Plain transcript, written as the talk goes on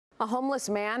A homeless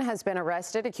man has been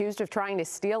arrested accused of trying to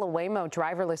steal a Waymo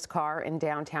driverless car in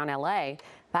downtown LA.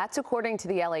 That's according to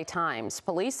the LA Times.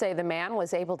 Police say the man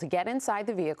was able to get inside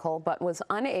the vehicle but was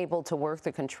unable to work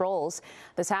the controls.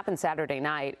 This happened Saturday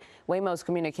night. Waymo's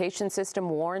communication system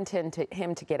warned him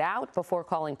to get out before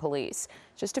calling police.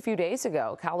 Just a few days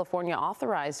ago, California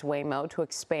authorized Waymo to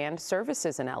expand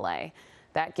services in LA.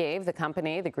 That gave the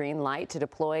company the green light to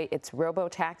deploy its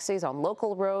robotaxis on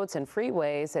local roads and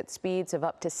freeways at speeds of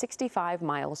up to 65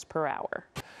 miles per hour.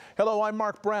 Hello, I'm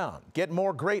Mark Brown. Get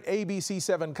more great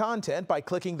ABC7 content by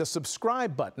clicking the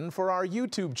subscribe button for our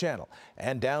YouTube channel.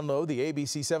 And download the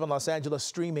ABC7 Los Angeles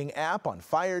streaming app on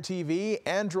Fire TV,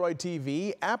 Android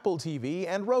TV, Apple TV,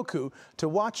 and Roku to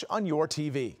watch on your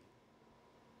TV.